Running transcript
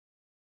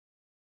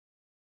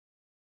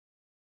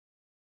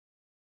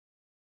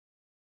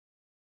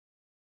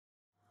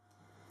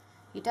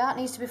Your dart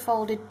needs to be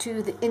folded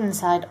to the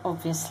inside,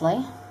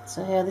 obviously.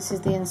 So here, this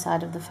is the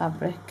inside of the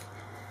fabric.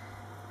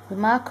 We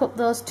mark up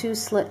those two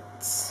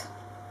slits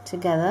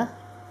together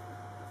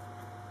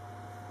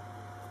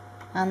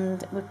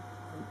and we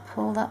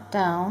pull that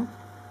down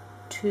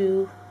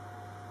to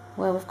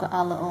where we've got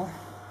our little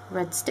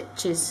red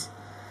stitches.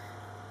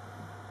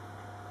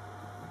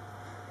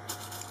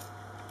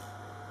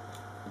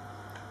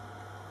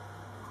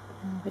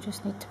 And we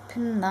just need to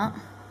pin that.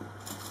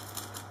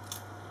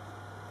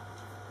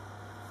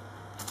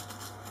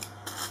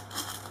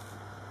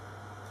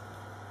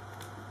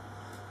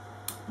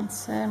 And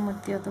same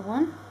with the other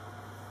one.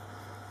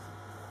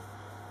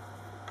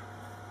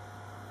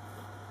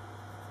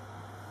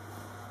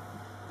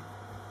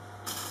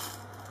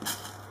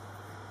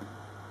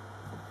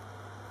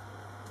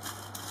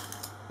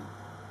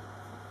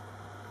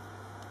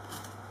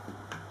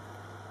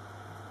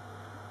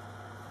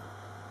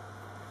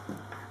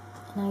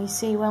 Now you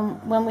see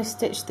when we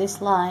stitch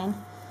this line,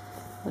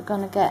 we're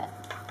going to get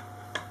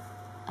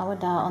our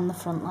dart on the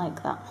front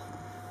like that.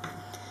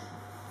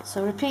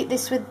 So repeat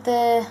this with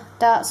the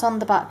darts on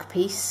the back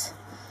piece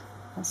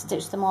and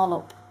stitch them all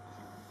up.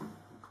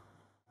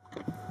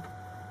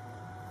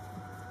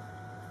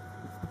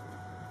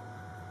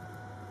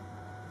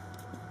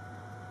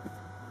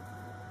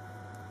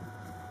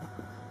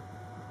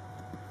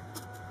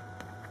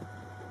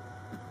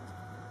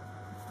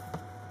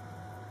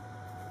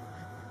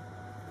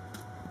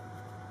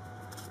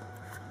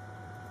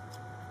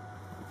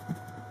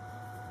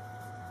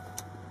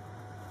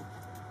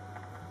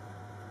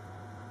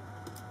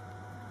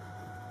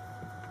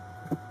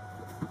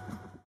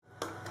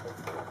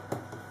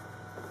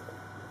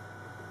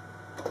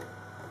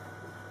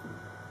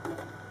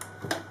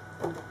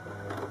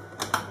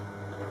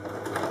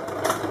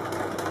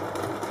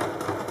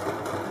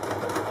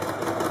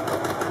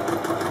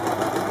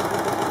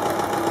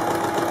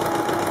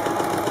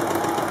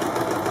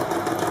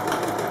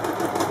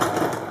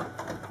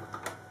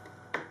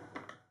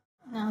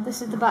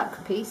 This is the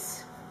back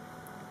piece.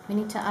 We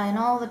need to iron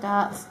all the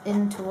darts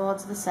in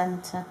towards the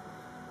centre.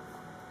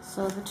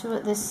 So the two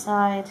at this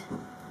side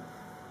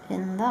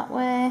in that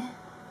way,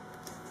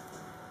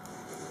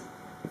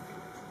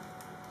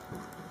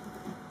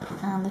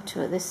 and the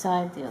two at this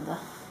side the other.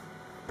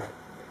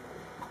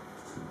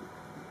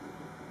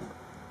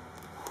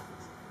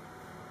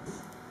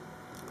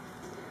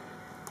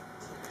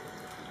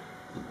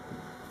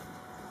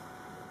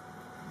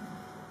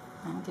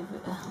 And give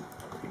it a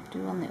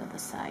do on the other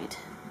side.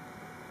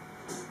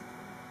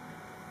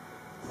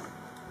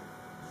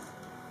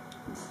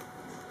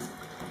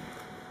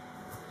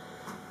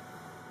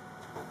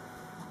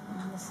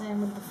 And the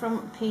same with the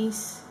front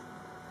piece,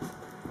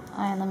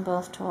 iron them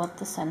both toward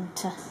the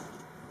centre.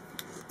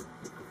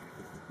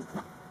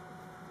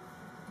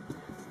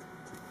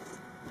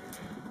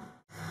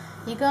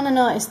 You're going to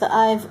notice that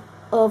I've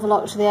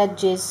overlocked the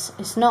edges.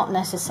 It's not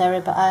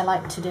necessary, but I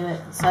like to do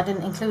it, so I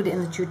didn't include it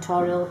in the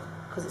tutorial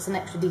because it's an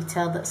extra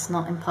detail that's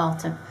not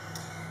important.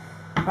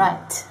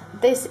 Right,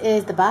 this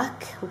is the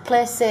back. We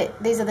place it,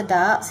 these are the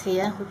darts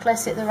here, we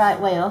place it the right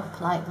way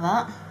up like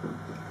that.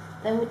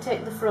 Then we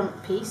take the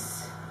front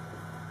piece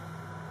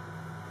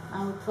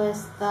and we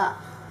place that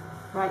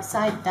right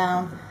side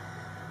down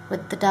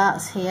with the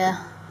darts here,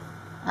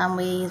 and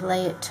we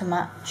lay it to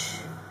match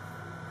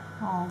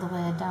all the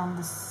way down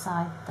the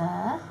side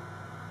there.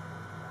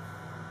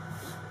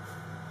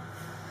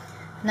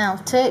 Now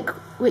take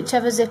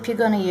whichever zip you're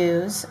going to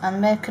use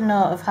and make a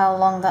note of how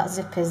long that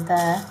zip is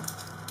there,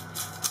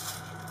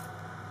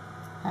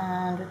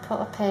 and we put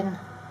a pin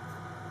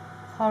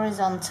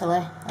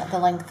horizontally at the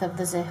length of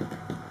the zip.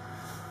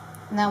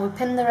 Now we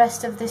pin the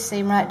rest of this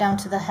seam right down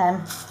to the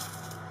hem.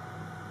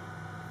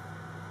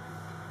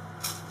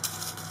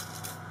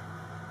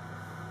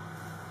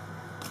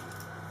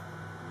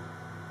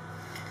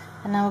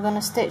 And now we're going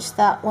to stitch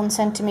that 1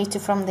 centimetre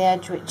from the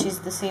edge, which is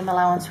the seam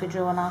allowance we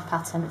drew on our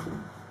pattern.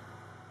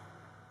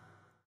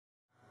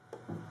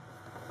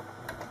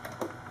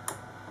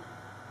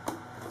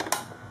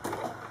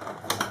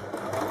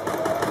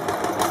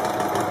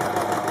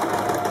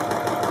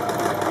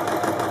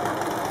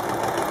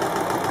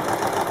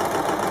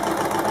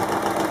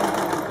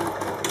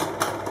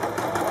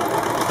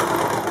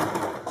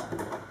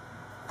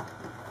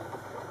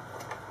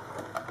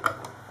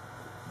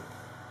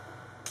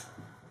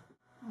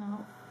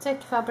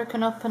 Take your fabric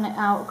and open it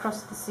out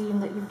across the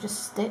seam that you've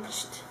just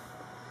stitched,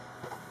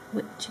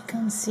 which you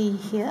can see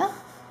here.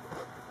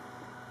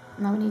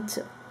 Now we need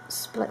to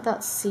split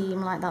that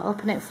seam like that,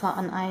 open it flat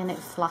and iron it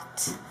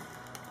flat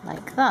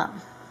like that.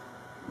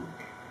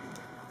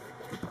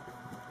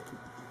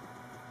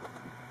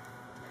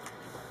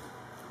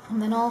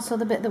 And then also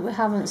the bit that we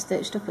haven't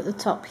stitched up at the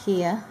top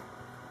here,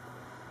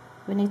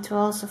 we need to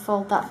also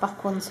fold that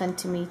back 1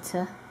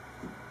 centimetre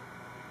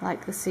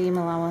like the seam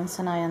allowance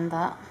and iron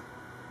that.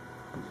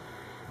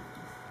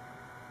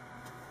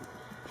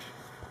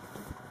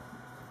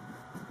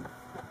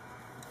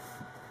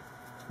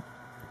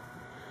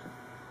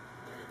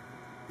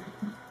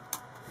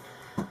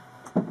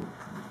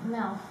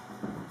 Now,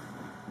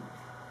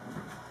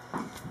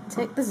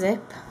 take the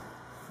zip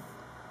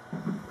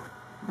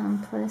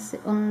and place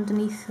it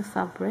underneath the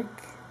fabric,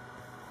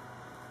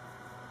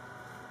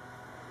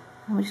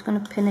 and we're just going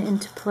to pin it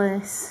into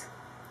place.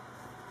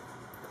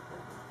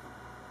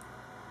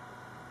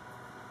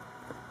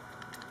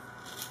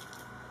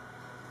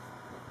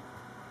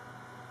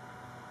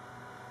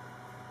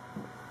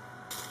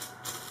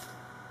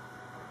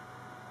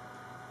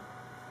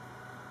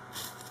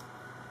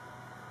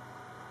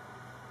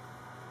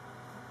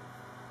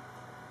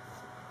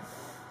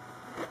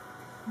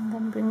 And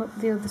then bring up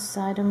the other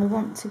side, and we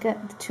want to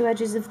get the two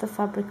edges of the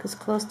fabric as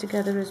close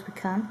together as we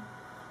can.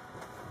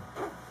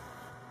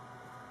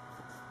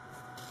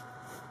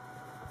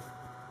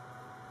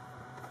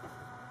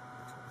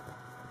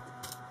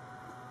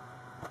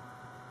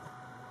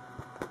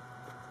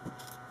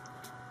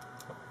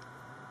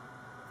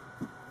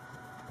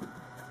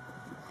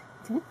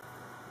 Okay.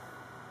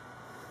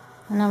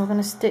 And now we're going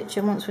to stitch,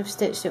 and once we've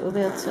stitched it we'll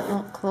be able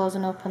to close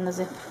and open the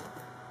zip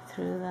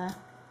through there.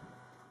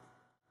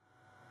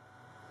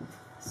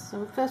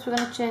 So first we're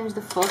going to change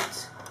the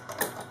foot.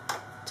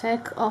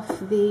 Take off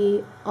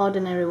the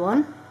ordinary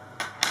one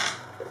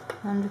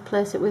and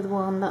replace it with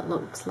one that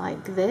looks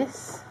like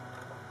this,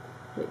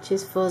 which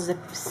is 4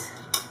 zips.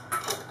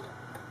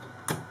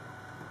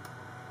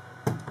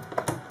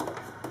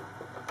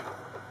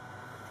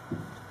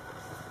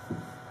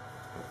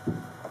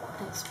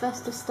 It's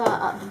best to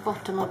start at the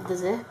bottom of the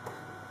zip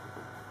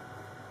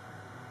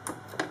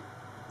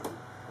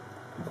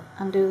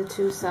and do the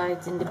two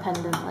sides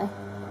independently.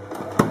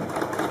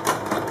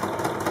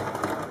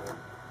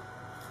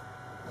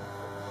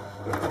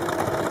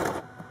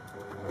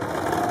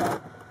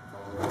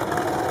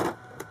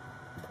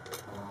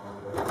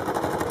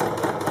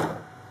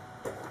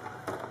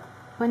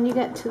 When you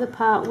get to the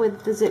part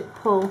with the zip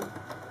pull,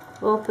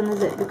 open the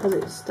zip because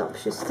it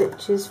stops your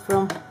stitches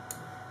from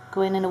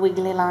going in a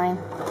wiggly line.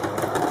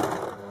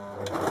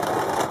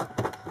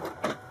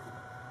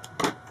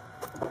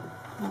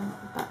 And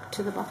back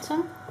to the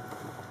bottom.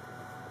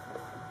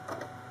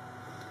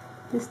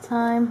 This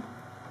time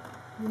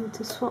we need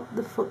to swap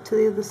the foot to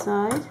the other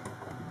side,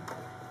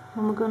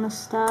 and we're going to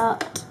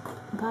start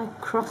by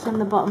crossing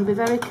the bottom. Be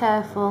very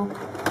careful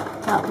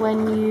that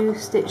when you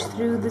stitch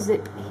through the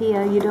zip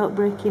here you don't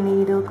break your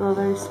needle, go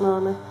very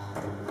slowly.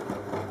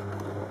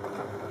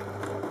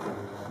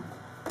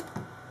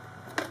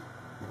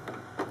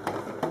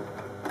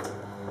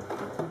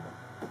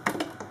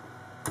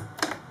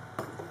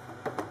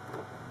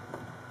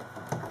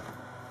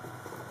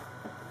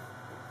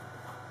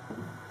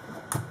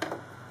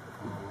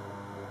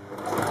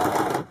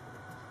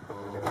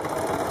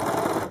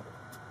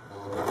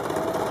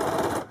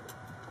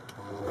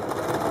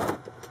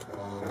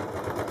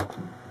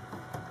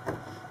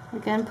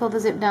 Again, pull the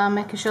zip down,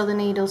 making sure the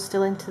needle's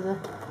still into the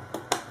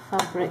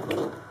fabric.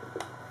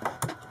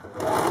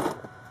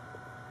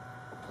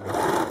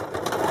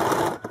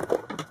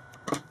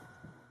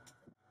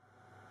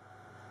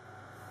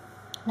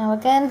 Now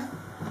again,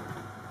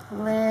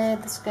 lay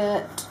the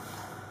skirt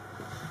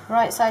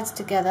right sides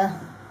together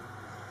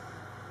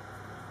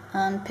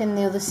and pin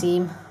the other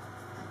seam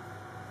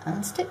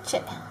and stitch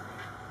it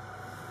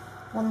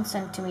 1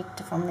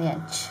 centimetre from the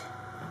edge.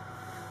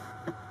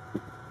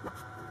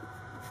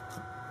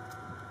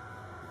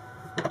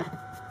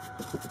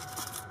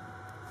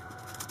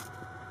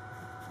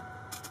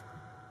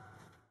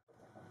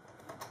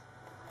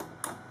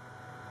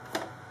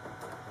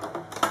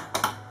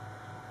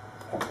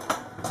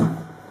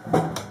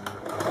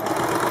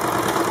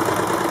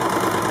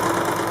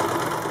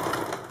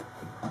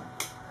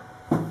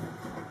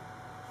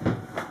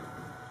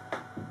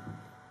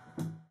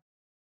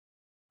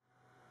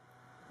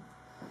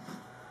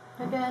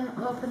 Again,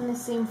 open the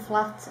seam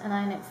flat and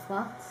iron it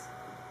flat.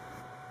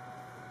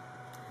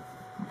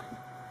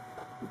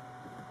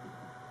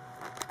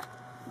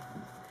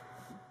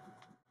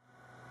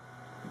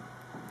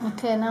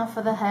 Okay, now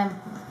for the hem.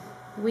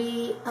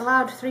 We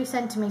allowed 3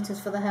 centimetres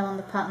for the hem on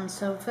the pattern,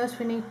 so first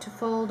we need to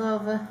fold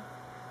over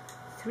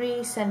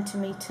 3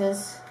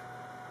 centimetres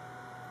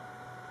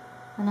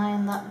and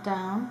iron that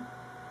down.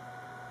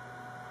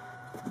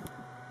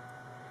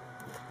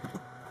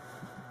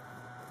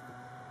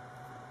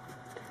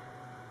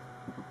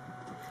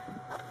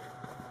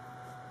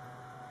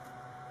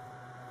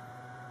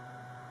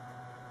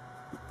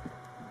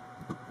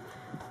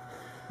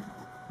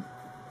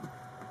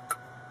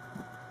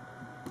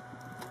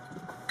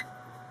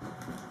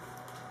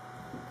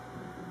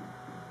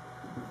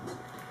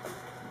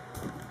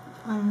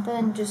 And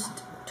then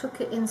just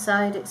tuck it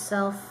inside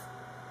itself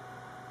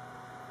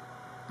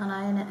and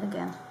iron it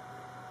again.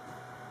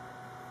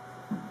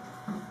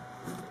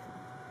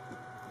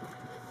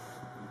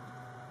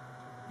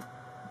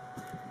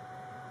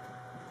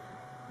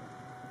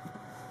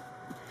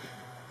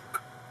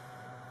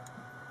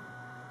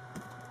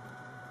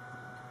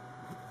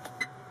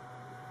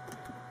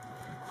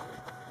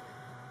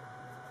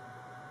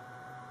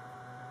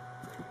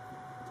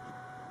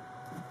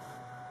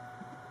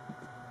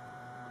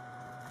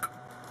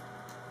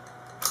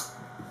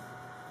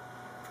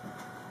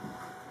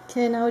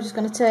 Okay, now we're just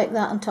going to take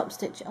that and top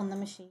stitch it on the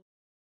machine.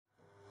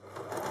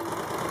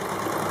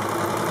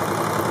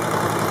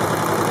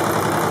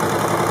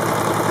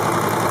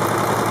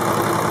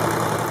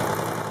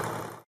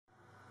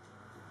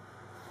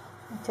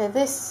 Okay,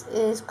 this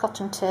is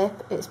cotton tape.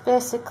 It's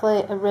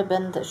basically a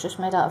ribbon that's just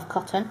made out of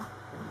cotton.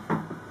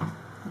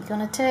 You're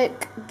going to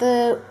take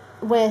the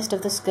waist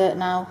of the skirt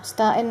now,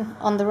 starting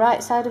on the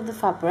right side of the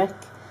fabric,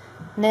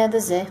 near the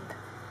zip.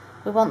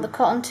 We want the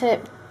cotton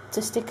tape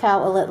to stick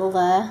out a little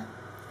there,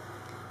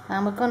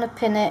 and we're going to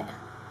pin it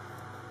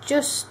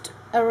just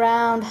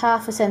around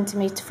 1/2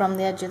 centimetre from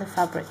the edge of the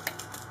fabric.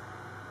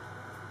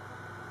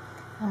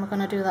 And we're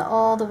going to do that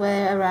all the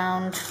way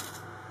around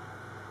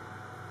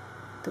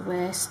the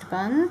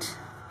waistband.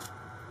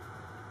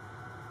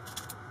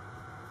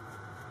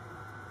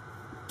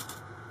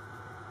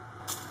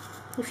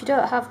 If you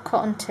don't have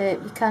cotton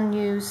tape, you can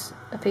use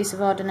a piece of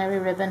ordinary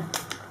ribbon.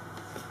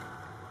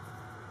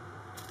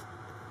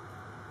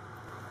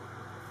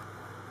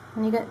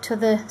 When you get to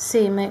the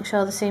seam, make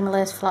sure the seam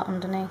lays flat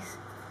underneath.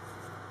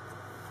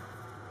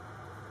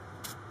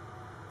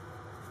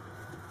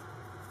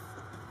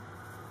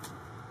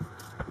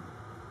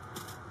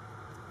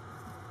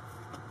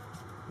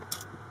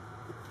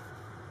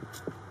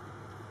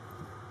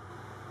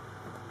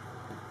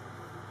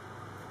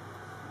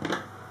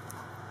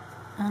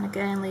 And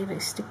again, leave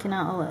it sticking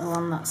out a little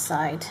on that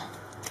side.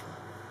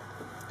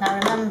 Now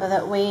remember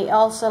that we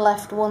also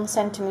left 1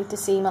 centimetre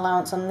seam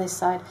allowance on this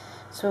side,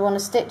 so we want to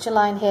stitch a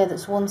line here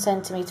that's 1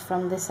 centimetre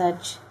from this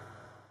edge.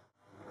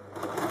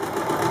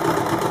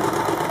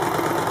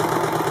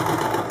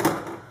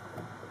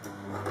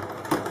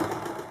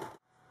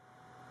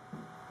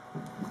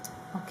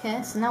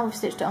 Okay, so now we've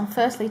stitched it on.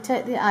 Firstly,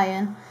 take the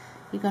iron,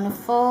 you're going to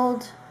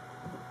fold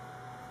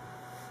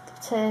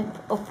the tape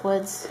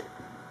upwards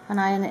and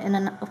iron it in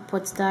an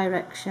upwards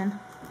direction.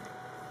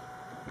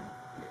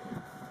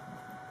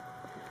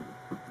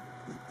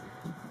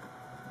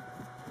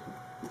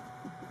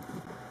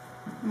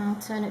 Now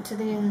turn it to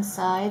the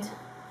inside,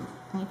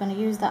 and you're going to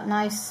use that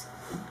nice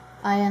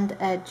ironed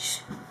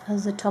edge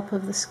as the top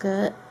of the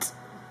skirt.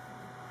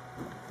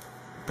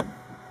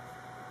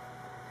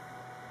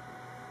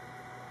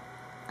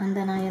 And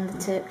then iron the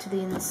tape to the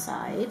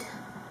inside.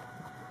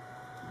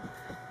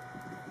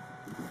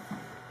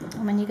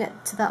 And when you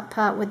get to that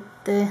part with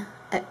the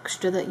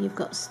extra that you've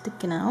got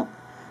sticking out,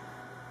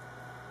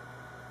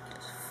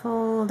 just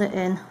fold it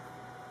in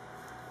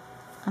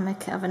and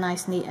make it have a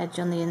nice neat edge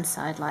on the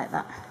inside like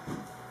that.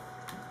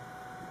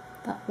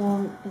 That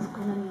one is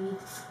going to need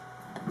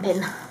a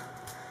pin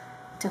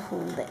to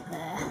hold it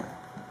there.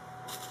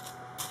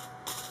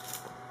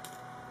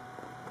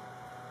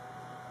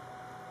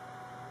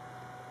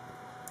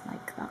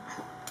 Like that.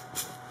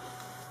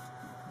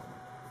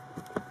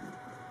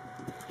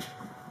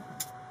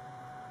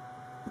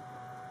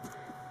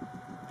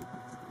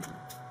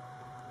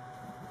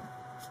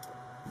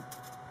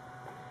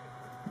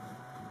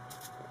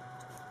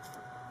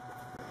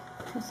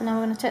 So now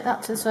we're going to take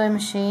that to the sewing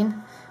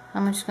machine,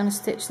 and we're just going to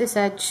stitch this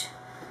edge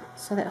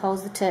so that it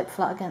holds the tape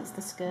flat against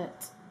the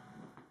skirt.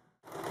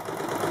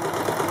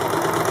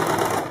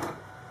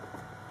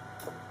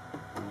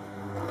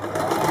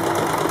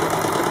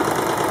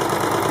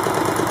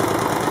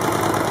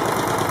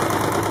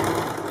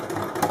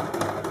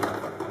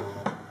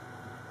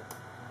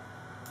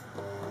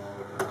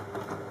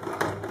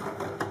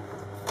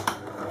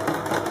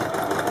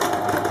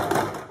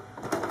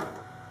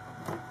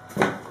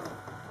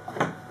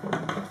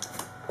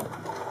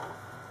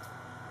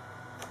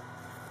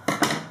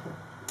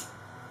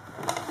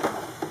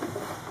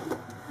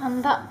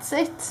 And that's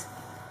it.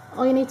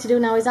 All you need to do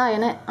now is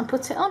iron it and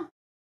put it on.